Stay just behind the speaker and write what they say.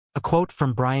A quote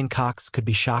from Brian Cox could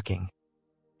be shocking.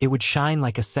 It would shine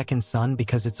like a second sun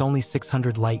because it's only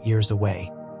 600 light-years away.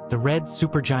 The red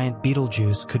supergiant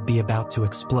Betelgeuse could be about to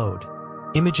explode.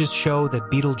 Images show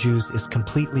that Betelgeuse is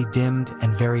completely dimmed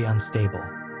and very unstable.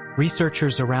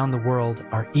 Researchers around the world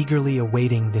are eagerly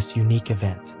awaiting this unique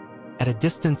event. At a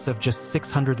distance of just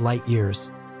 600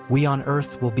 light-years, we on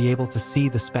Earth will be able to see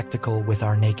the spectacle with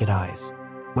our naked eyes.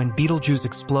 When Betelgeuse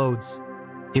explodes,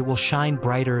 it will shine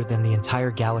brighter than the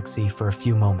entire galaxy for a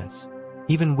few moments.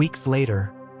 Even weeks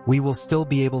later, we will still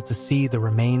be able to see the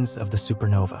remains of the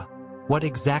supernova. What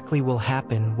exactly will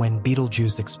happen when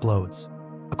Betelgeuse explodes?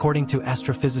 According to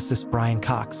astrophysicist Brian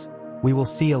Cox, we will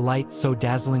see a light so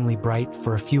dazzlingly bright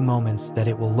for a few moments that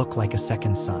it will look like a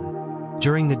second sun.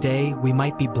 During the day, we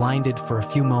might be blinded for a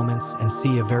few moments and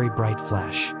see a very bright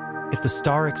flash. If the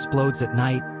star explodes at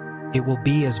night, it will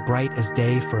be as bright as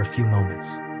day for a few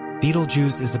moments.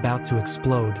 Betelgeuse is about to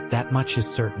explode, that much is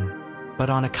certain.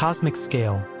 But on a cosmic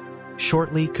scale,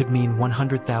 shortly could mean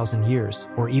 100,000 years,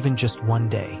 or even just one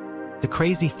day. The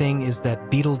crazy thing is that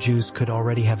Betelgeuse could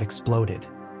already have exploded.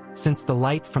 Since the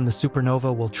light from the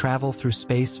supernova will travel through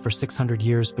space for 600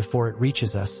 years before it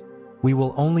reaches us, we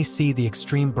will only see the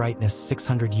extreme brightness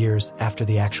 600 years after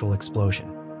the actual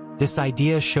explosion. This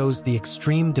idea shows the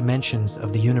extreme dimensions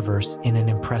of the universe in an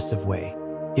impressive way.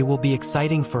 It will be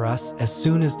exciting for us as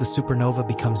soon as the supernova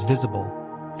becomes visible,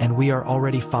 and we are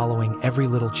already following every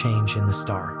little change in the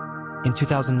star. In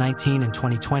 2019 and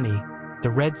 2020, the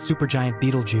red supergiant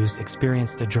Betelgeuse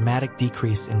experienced a dramatic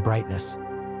decrease in brightness,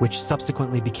 which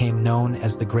subsequently became known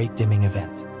as the Great Dimming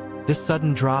Event. This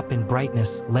sudden drop in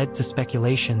brightness led to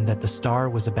speculation that the star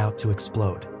was about to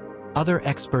explode. Other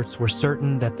experts were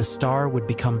certain that the star would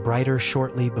become brighter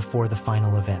shortly before the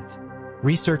final event.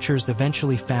 Researchers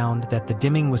eventually found that the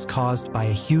dimming was caused by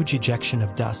a huge ejection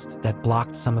of dust that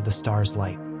blocked some of the star's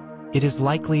light. It is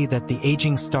likely that the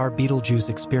aging star Betelgeuse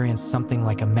experienced something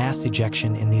like a mass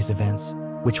ejection in these events,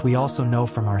 which we also know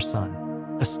from our Sun.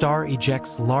 A star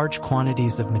ejects large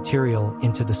quantities of material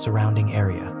into the surrounding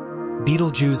area.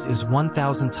 Betelgeuse is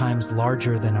 1,000 times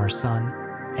larger than our Sun,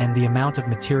 and the amount of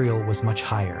material was much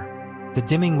higher. The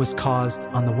dimming was caused,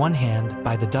 on the one hand,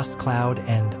 by the dust cloud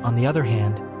and, on the other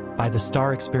hand, by the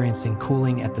star experiencing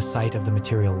cooling at the site of the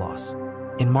material loss.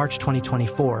 In March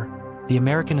 2024, the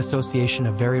American Association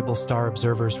of Variable Star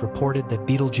Observers reported that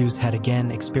Betelgeuse had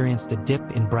again experienced a dip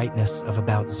in brightness of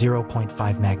about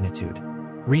 0.5 magnitude.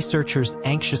 Researchers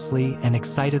anxiously and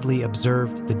excitedly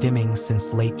observed the dimming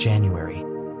since late January.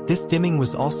 This dimming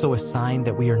was also a sign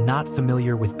that we are not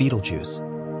familiar with Betelgeuse.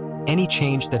 Any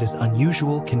change that is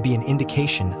unusual can be an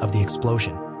indication of the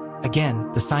explosion.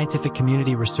 Again, the scientific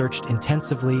community researched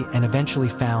intensively and eventually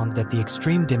found that the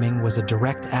extreme dimming was a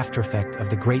direct aftereffect of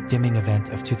the Great Dimming Event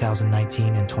of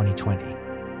 2019 and 2020.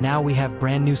 Now we have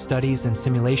brand new studies and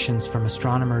simulations from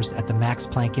astronomers at the Max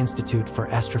Planck Institute for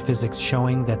Astrophysics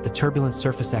showing that the turbulent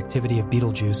surface activity of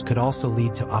Betelgeuse could also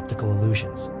lead to optical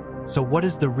illusions. So what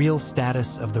is the real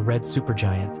status of the red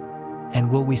supergiant?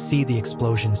 And will we see the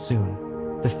explosion soon?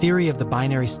 The theory of the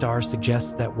binary star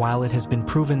suggests that while it has been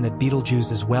proven that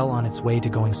Betelgeuse is well on its way to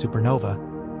going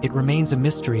supernova, it remains a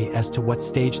mystery as to what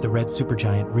stage the red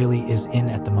supergiant really is in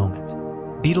at the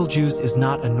moment. Betelgeuse is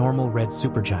not a normal red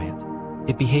supergiant.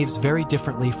 It behaves very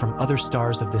differently from other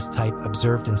stars of this type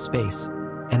observed in space,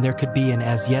 and there could be an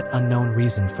as yet unknown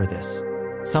reason for this.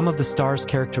 Some of the star's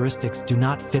characteristics do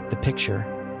not fit the picture,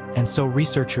 and so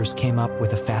researchers came up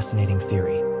with a fascinating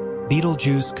theory.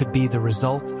 Betelgeuse could be the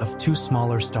result of two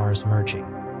smaller stars merging.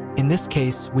 In this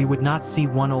case, we would not see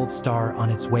one old star on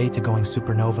its way to going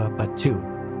supernova, but two.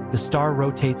 The star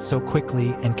rotates so quickly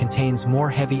and contains more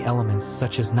heavy elements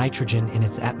such as nitrogen in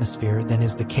its atmosphere than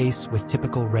is the case with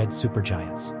typical red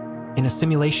supergiants. In a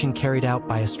simulation carried out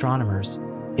by astronomers,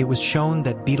 it was shown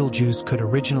that Betelgeuse could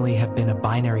originally have been a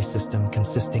binary system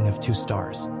consisting of two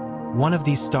stars. One of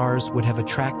these stars would have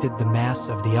attracted the mass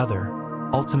of the other,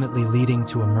 ultimately leading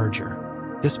to a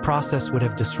merger. This process would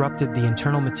have disrupted the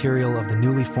internal material of the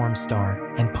newly formed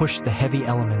star and pushed the heavy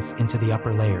elements into the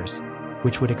upper layers,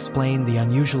 which would explain the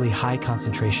unusually high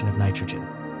concentration of nitrogen.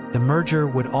 The merger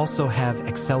would also have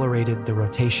accelerated the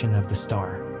rotation of the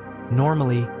star.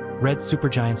 Normally, red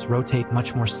supergiants rotate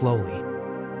much more slowly.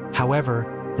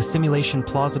 However, the simulation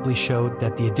plausibly showed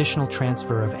that the additional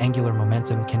transfer of angular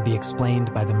momentum can be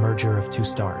explained by the merger of two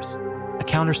stars. A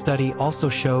counter-study also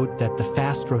showed that the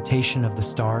fast rotation of the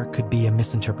star could be a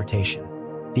misinterpretation.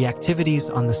 The activities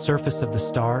on the surface of the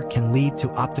star can lead to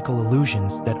optical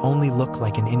illusions that only look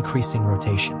like an increasing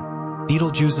rotation.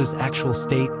 Betelgeuse's actual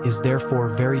state is therefore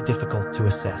very difficult to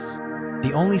assess.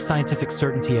 The only scientific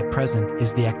certainty at present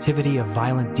is the activity of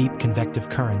violent deep convective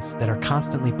currents that are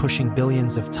constantly pushing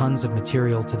billions of tons of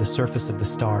material to the surface of the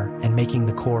star and making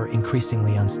the core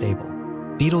increasingly unstable.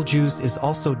 Betelgeuse is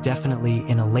also definitely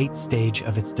in a late stage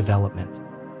of its development.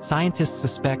 Scientists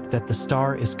suspect that the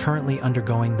star is currently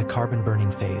undergoing the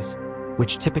carbon-burning phase,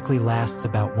 which typically lasts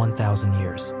about 1,000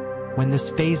 years. When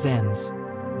this phase ends,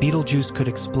 Betelgeuse could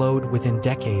explode within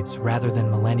decades rather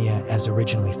than millennia as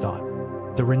originally thought.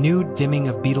 The renewed dimming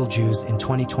of Betelgeuse in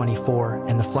 2024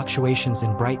 and the fluctuations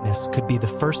in brightness could be the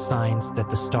first signs that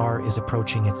the star is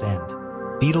approaching its end.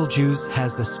 Betelgeuse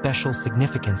has a special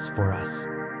significance for us.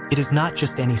 It is not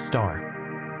just any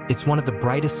star. It's one of the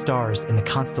brightest stars in the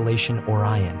constellation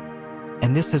Orion,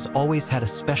 and this has always had a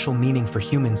special meaning for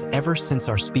humans ever since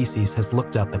our species has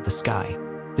looked up at the sky.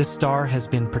 This star has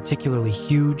been particularly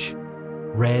huge,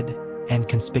 red, and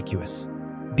conspicuous.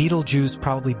 Betelgeuse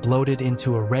probably bloated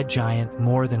into a red giant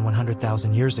more than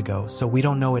 100,000 years ago, so we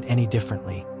don't know it any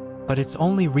differently. But it's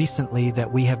only recently that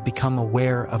we have become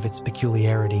aware of its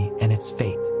peculiarity and its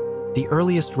fate. The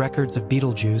earliest records of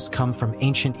Betelgeuse come from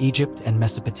ancient Egypt and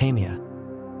Mesopotamia,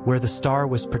 where the star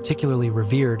was particularly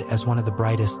revered as one of the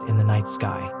brightest in the night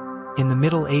sky. In the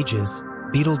Middle Ages,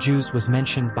 Betelgeuse was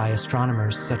mentioned by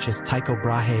astronomers such as Tycho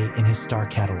Brahe in his star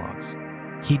catalogues.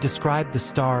 He described the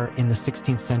star in the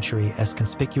 16th century as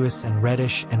conspicuous and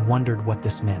reddish and wondered what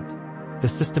this meant. The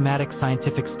systematic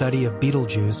scientific study of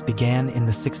Betelgeuse began in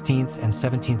the 16th and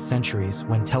 17th centuries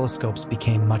when telescopes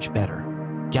became much better.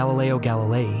 Galileo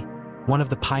Galilei, one of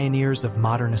the pioneers of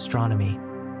modern astronomy,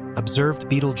 observed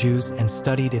Betelgeuse and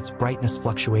studied its brightness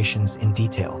fluctuations in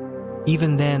detail.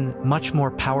 Even then, much more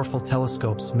powerful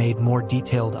telescopes made more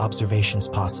detailed observations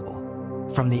possible.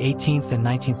 From the 18th and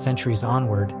 19th centuries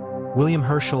onward, William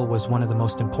Herschel was one of the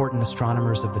most important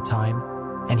astronomers of the time,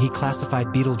 and he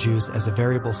classified Betelgeuse as a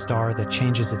variable star that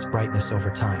changes its brightness over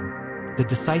time. The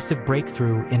decisive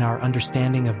breakthrough in our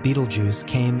understanding of Betelgeuse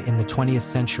came in the 20th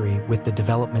century with the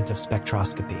development of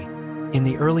spectroscopy. In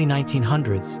the early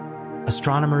 1900s,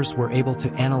 astronomers were able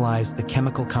to analyze the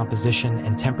chemical composition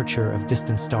and temperature of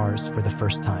distant stars for the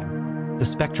first time. The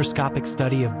spectroscopic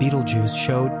study of Betelgeuse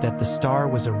showed that the star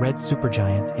was a red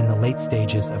supergiant in the late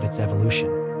stages of its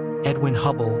evolution. Edwin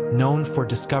Hubble, known for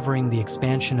discovering the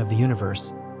expansion of the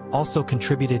universe, also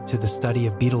contributed to the study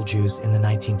of Betelgeuse in the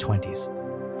 1920s.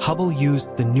 Hubble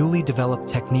used the newly developed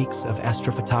techniques of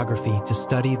astrophotography to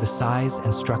study the size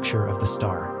and structure of the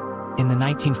star. In the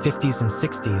 1950s and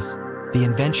 60s, the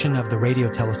invention of the radio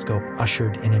telescope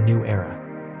ushered in a new era.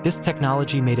 This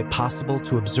technology made it possible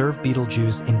to observe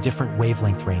Betelgeuse in different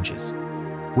wavelength ranges,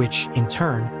 which, in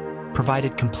turn,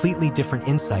 provided completely different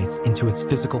insights into its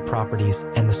physical properties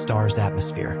and the star's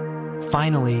atmosphere.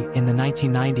 Finally, in the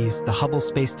 1990s, the Hubble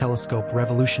Space Telescope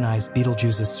revolutionized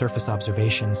Betelgeuse's surface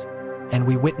observations, and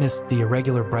we witnessed the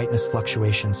irregular brightness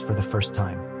fluctuations for the first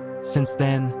time. Since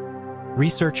then,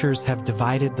 researchers have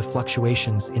divided the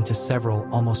fluctuations into several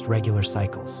almost regular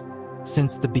cycles.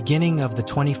 Since the beginning of the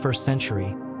 21st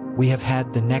century, we have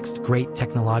had the next great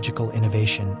technological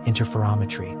innovation,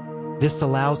 interferometry. This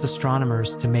allows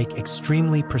astronomers to make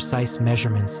extremely precise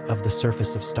measurements of the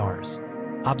surface of stars.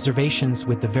 Observations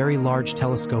with the Very Large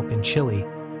Telescope in Chile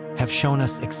have shown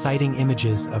us exciting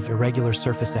images of irregular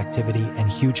surface activity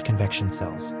and huge convection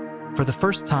cells. For the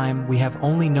first time, we have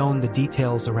only known the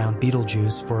details around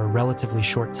Betelgeuse for a relatively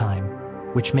short time,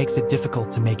 which makes it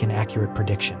difficult to make an accurate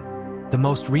prediction. The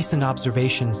most recent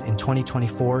observations in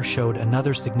 2024 showed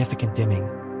another significant dimming,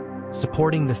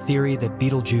 supporting the theory that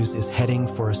Betelgeuse is heading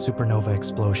for a supernova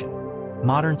explosion.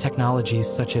 Modern technologies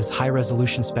such as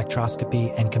high-resolution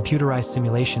spectroscopy and computerized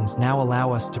simulations now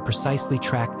allow us to precisely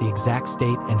track the exact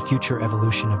state and future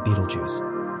evolution of Betelgeuse.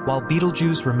 While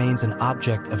Betelgeuse remains an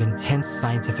object of intense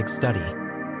scientific study,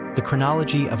 the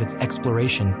chronology of its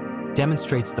exploration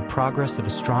demonstrates the progress of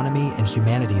astronomy and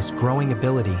humanity's growing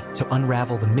ability to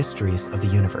unravel the mysteries of the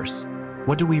universe.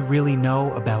 What do we really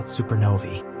know about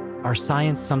supernovae? Our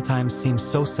science sometimes seems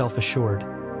so self-assured,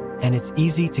 and it's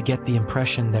easy to get the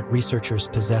impression that researchers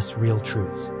possess real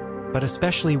truths. But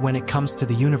especially when it comes to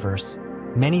the universe,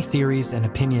 many theories and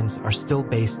opinions are still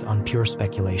based on pure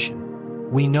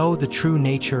speculation. We know the true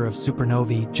nature of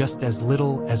supernovae just as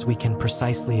little as we can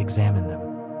precisely examine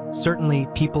them. Certainly,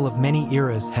 people of many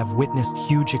eras have witnessed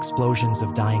huge explosions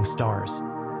of dying stars,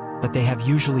 but they have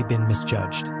usually been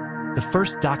misjudged. The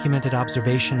first documented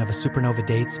observation of a supernova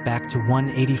dates back to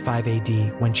 185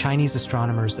 AD when Chinese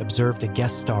astronomers observed a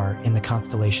guest star in the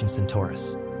constellation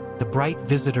Centaurus. The bright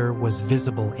visitor was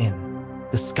visible in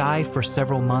the sky for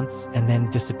several months and then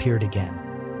disappeared again.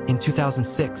 In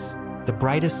 2006, the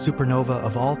brightest supernova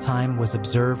of all time was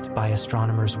observed by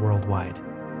astronomers worldwide.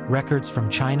 Records from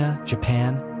China,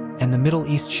 Japan, and the Middle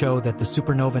East show that the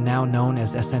supernova now known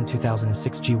as SN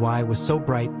 2006 GY was so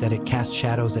bright that it cast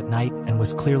shadows at night and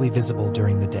was clearly visible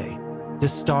during the day.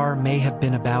 This star may have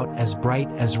been about as bright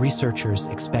as researchers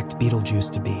expect Betelgeuse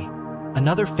to be.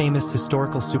 Another famous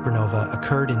historical supernova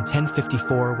occurred in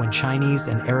 1054 when Chinese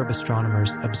and Arab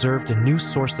astronomers observed a new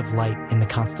source of light in the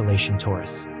constellation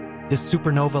Taurus. This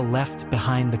supernova left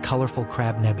behind the colorful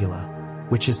Crab Nebula,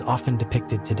 which is often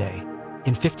depicted today.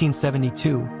 In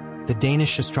 1572, the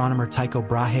Danish astronomer Tycho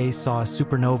Brahe saw a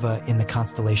supernova in the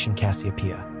constellation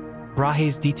Cassiopeia.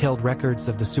 Brahe's detailed records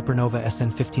of the supernova SN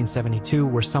 1572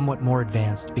 were somewhat more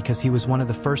advanced because he was one of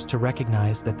the first to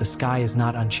recognize that the sky is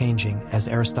not unchanging, as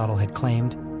Aristotle had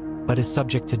claimed, but is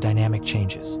subject to dynamic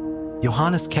changes.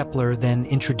 Johannes Kepler then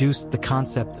introduced the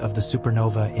concept of the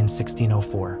supernova in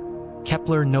 1604.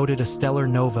 Kepler noted a stellar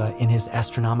nova in his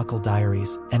astronomical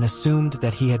diaries and assumed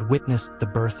that he had witnessed the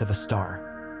birth of a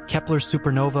star. Kepler's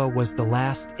supernova was the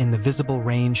last in the visible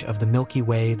range of the Milky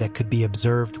Way that could be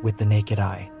observed with the naked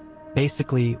eye.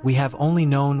 Basically, we have only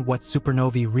known what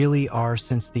supernovae really are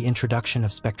since the introduction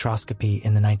of spectroscopy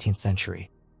in the 19th century.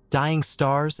 Dying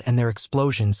stars and their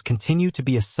explosions continue to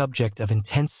be a subject of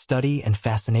intense study and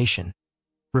fascination,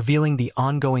 revealing the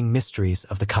ongoing mysteries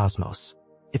of the cosmos.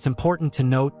 It's important to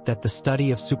note that the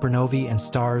study of supernovae and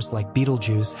stars like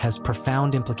Betelgeuse has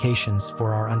profound implications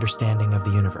for our understanding of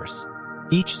the universe.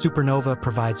 Each supernova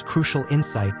provides crucial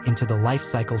insight into the life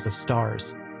cycles of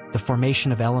stars, the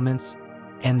formation of elements,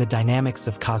 and the dynamics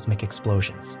of cosmic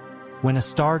explosions. When a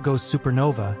star goes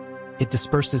supernova, it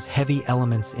disperses heavy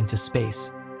elements into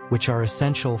space, which are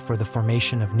essential for the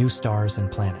formation of new stars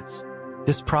and planets.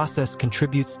 This process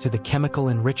contributes to the chemical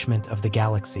enrichment of the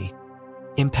galaxy,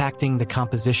 impacting the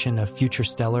composition of future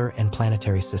stellar and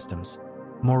planetary systems.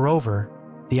 Moreover,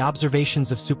 the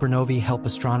observations of supernovae help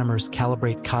astronomers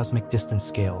calibrate cosmic distance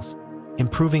scales,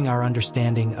 improving our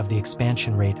understanding of the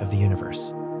expansion rate of the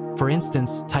universe. For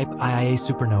instance, type Ia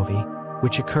supernovae,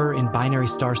 which occur in binary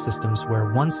star systems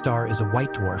where one star is a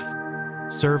white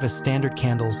dwarf, serve as standard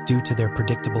candles due to their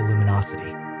predictable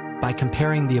luminosity. By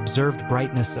comparing the observed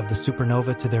brightness of the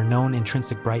supernova to their known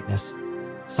intrinsic brightness,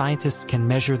 scientists can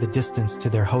measure the distance to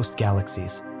their host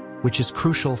galaxies, which is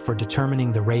crucial for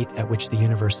determining the rate at which the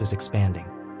universe is expanding.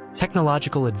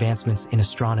 Technological advancements in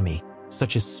astronomy,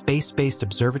 such as space-based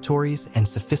observatories and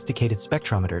sophisticated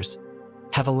spectrometers,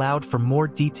 have allowed for more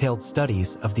detailed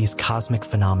studies of these cosmic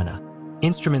phenomena.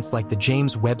 Instruments like the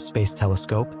James Webb Space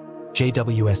Telescope,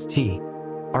 JWST,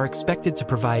 are expected to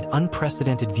provide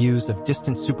unprecedented views of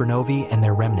distant supernovae and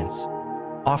their remnants,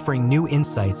 offering new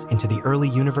insights into the early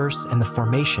universe and the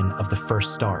formation of the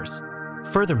first stars.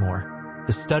 Furthermore,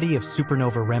 the study of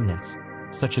supernova remnants,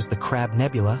 such as the Crab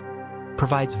Nebula,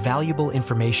 provides valuable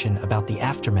information about the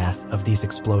aftermath of these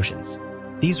explosions.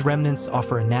 These remnants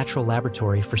offer a natural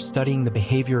laboratory for studying the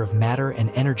behavior of matter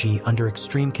and energy under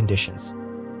extreme conditions,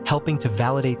 helping to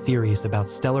validate theories about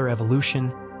stellar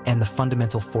evolution and the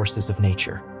fundamental forces of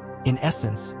nature. In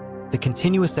essence, the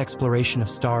continuous exploration of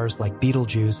stars like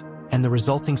Betelgeuse and the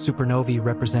resulting supernovae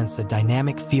represents a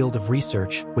dynamic field of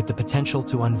research with the potential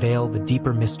to unveil the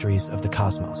deeper mysteries of the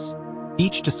cosmos.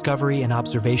 Each discovery and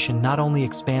observation not only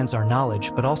expands our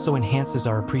knowledge but also enhances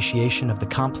our appreciation of the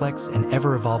complex and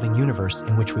ever-evolving universe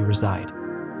in which we reside.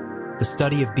 The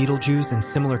study of Betelgeuse and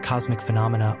similar cosmic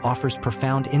phenomena offers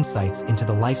profound insights into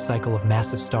the life cycle of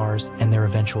massive stars and their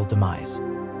eventual demise.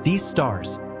 These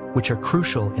stars, which are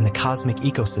crucial in the cosmic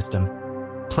ecosystem,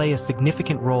 play a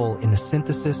significant role in the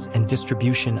synthesis and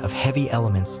distribution of heavy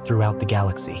elements throughout the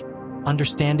galaxy.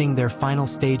 Understanding their final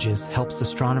stages helps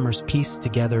astronomers piece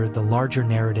together the larger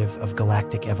narrative of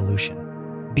galactic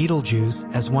evolution. Betelgeuse,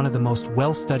 as one of the most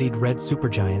well-studied red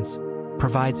supergiants,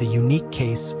 provides a unique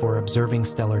case for observing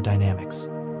stellar dynamics.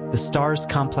 The star's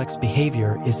complex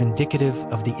behavior is indicative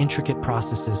of the intricate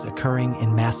processes occurring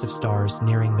in massive stars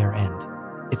nearing their end.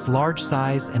 Its large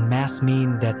size and mass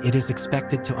mean that it is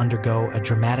expected to undergo a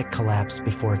dramatic collapse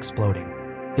before exploding.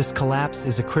 This collapse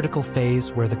is a critical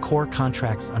phase where the core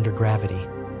contracts under gravity,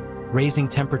 raising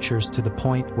temperatures to the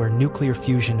point where nuclear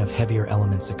fusion of heavier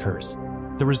elements occurs.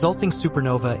 The resulting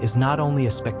supernova is not only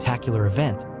a spectacular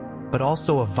event, but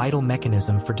also a vital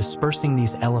mechanism for dispersing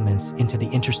these elements into the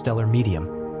interstellar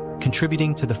medium,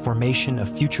 contributing to the formation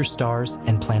of future stars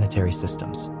and planetary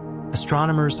systems.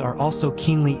 Astronomers are also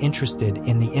keenly interested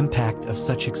in the impact of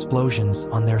such explosions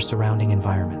on their surrounding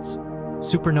environments.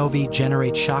 Supernovae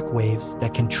generate shock waves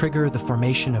that can trigger the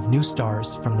formation of new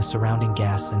stars from the surrounding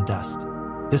gas and dust.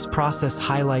 This process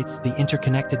highlights the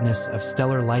interconnectedness of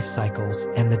stellar life cycles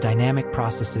and the dynamic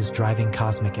processes driving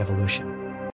cosmic evolution.